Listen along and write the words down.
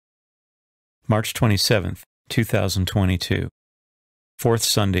March 27th, 2022, Fourth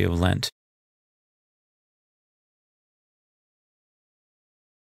Sunday of Lent.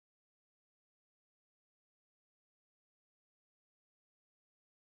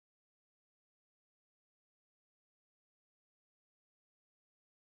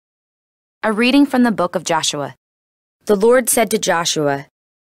 A reading from the book of Joshua. The Lord said to Joshua,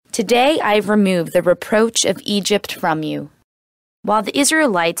 "Today I have removed the reproach of Egypt from you." While the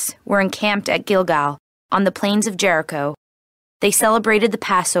Israelites were encamped at Gilgal on the plains of Jericho, they celebrated the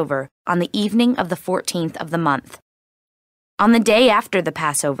Passover on the evening of the 14th of the month. On the day after the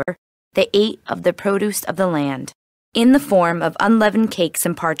Passover, they ate of the produce of the land, in the form of unleavened cakes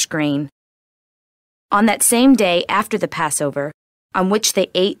and parched grain. On that same day after the Passover, on which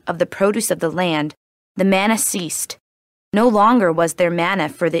they ate of the produce of the land, the manna ceased. No longer was there manna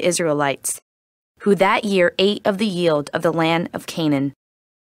for the Israelites, who that year ate of the yield of the land of Canaan.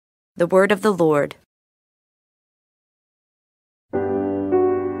 The word of the Lord.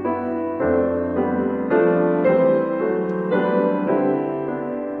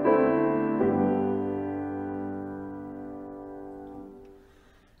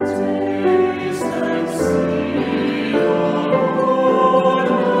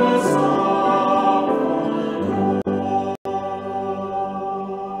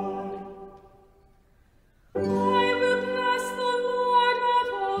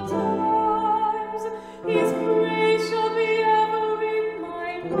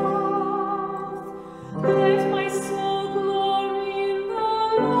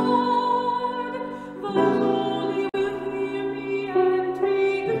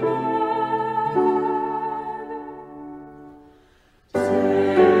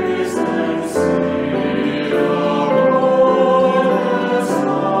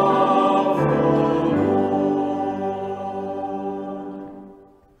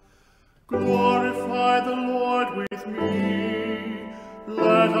 Glorify the Lord with me.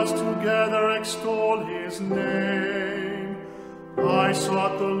 Let us together extol his name. I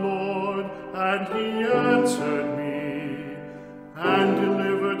sought the Lord, and he answered me, and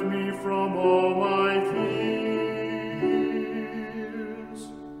delivered me from all my fears.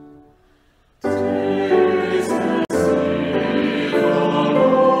 Taste and see the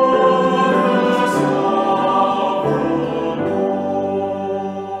Lord is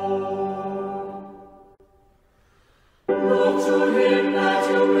Look to him that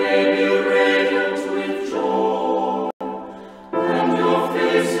you may be radiant with joy, and your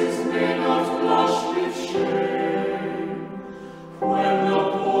faces may not blush with shame. When the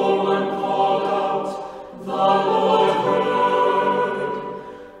poor one called out, the Lord heard,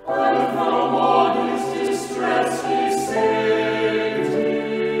 and from all his distress he saved him.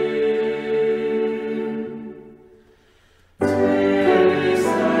 Taste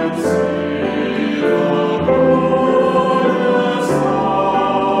and see the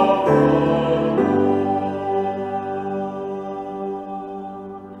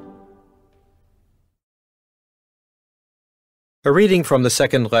A reading from the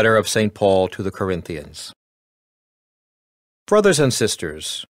second letter of St. Paul to the Corinthians. Brothers and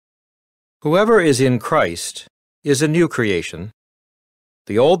sisters, whoever is in Christ is a new creation.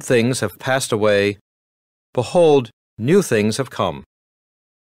 The old things have passed away. Behold, new things have come.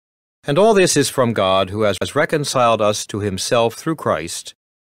 And all this is from God, who has reconciled us to himself through Christ,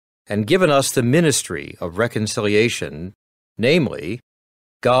 and given us the ministry of reconciliation, namely,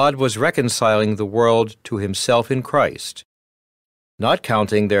 God was reconciling the world to himself in Christ, not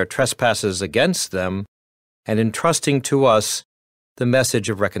counting their trespasses against them, and entrusting to us the message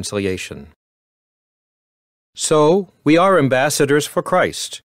of reconciliation. So, we are ambassadors for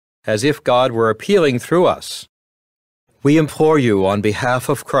Christ, as if God were appealing through us. We implore you on behalf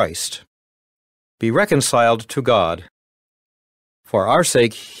of Christ, be reconciled to God. For our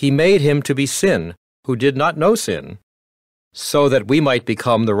sake he made him to be sin, who did not know sin, so that we might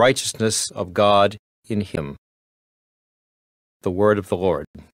become the righteousness of God in him. The word of the Lord.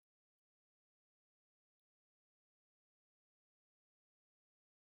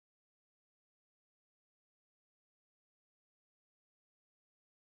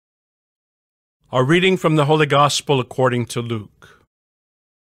 A reading from the Holy Gospel according to Luke.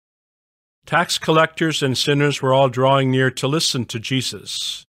 Tax collectors and sinners were all drawing near to listen to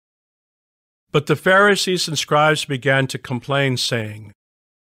Jesus. But the Pharisees and scribes began to complain, saying,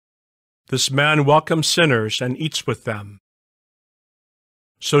 "This man welcomes sinners and eats with them."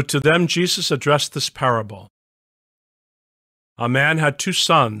 So to them Jesus addressed this parable. A man had 2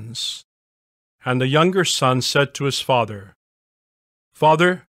 sons, and the younger son said to his father,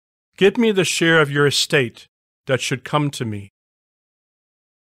 "Father, give me the share of your estate that should come to me."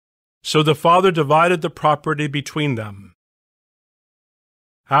 So the father divided the property between them.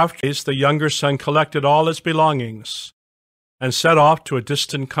 After this, the younger son collected all his belongings and set off to a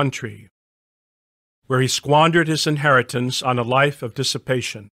distant country, where he squandered his inheritance on a life of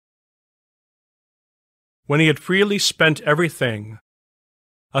dissipation. When he had freely spent everything,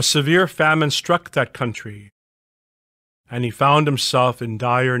 a severe famine struck that country, and he found himself in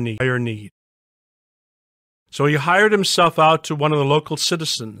dire need. So he hired himself out to one of the local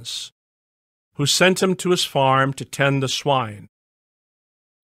citizens, who sent him to his farm to tend the swine.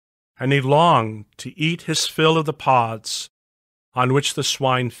 And he longed to eat his fill of the pods on which the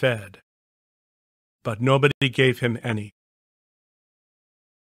swine fed, but nobody gave him any.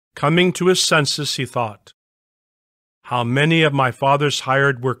 Coming to his senses, he thought, "How many of my father's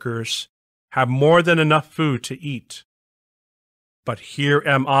hired workers have more than enough food to eat, but here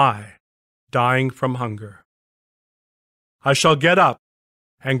am I, dying from hunger. I shall get up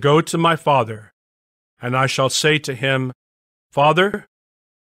and go to my father, and I shall say to him, 'Father,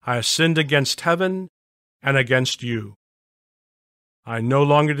 I have sinned against heaven and against you. I no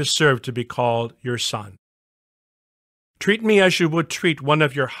longer deserve to be called your son. Treat me as you would treat one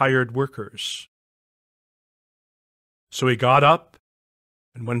of your hired workers.' So he got up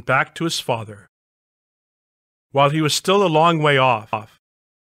and went back to his father. While he was still a long way off,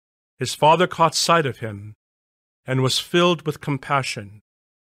 his father caught sight of him and was filled with compassion.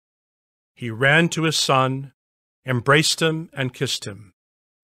 He ran to his son, embraced him, and kissed him.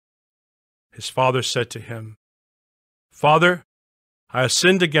 His father said to him, 'Father, I have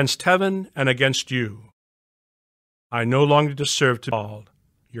sinned against heaven and against you. I no longer deserve to be called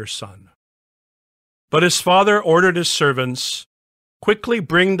your son.' But his father ordered his servants, 'Quickly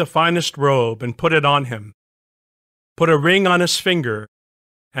bring the finest robe and put it on him. Put a ring on his finger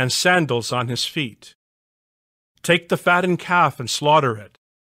and sandals on his feet. Take the fattened calf and slaughter it.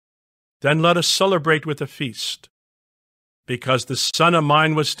 Then let us celebrate with a feast, because this son of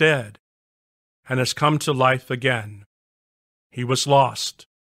mine was dead and has come to life again. He was lost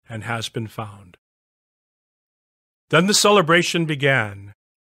and has been found.' Then the celebration began.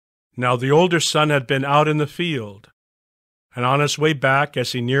 Now the older son had been out in the field, and on his way back,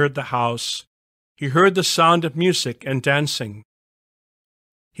 as he neared the house, he heard the sound of music and dancing.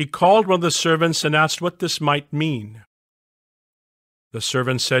 He called one of the servants and asked what this might mean. The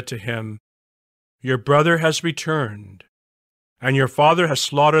servant said to him, 'Your brother has returned, and your father has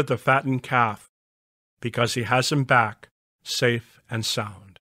slaughtered the fattened calf, because he has him back, safe and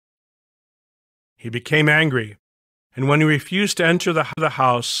sound.' He became angry, and when he refused to enter the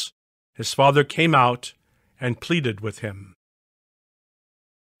house, his father came out and pleaded with him.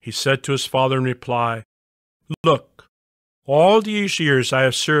 He said to his father in reply, 'Look, all these years I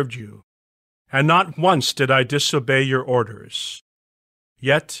have served you, and not once did I disobey your orders.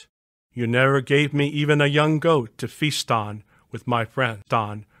 Yet you never gave me even a young goat to feast on with my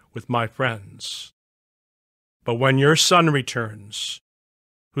friends. But when your son returns,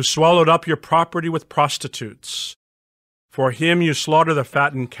 who swallowed up your property with prostitutes, for him you slaughter the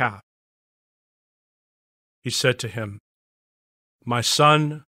fattened calf.' He said to him, 'My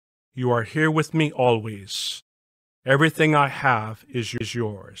son, you are here with me always. Everything I have is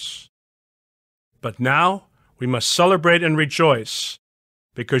yours. But now we must celebrate and rejoice,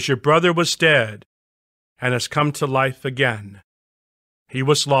 because your brother was dead and has come to life again. He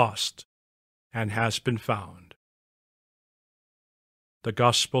was lost and has been found.'" The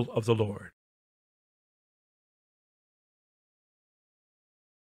Gospel of the Lord.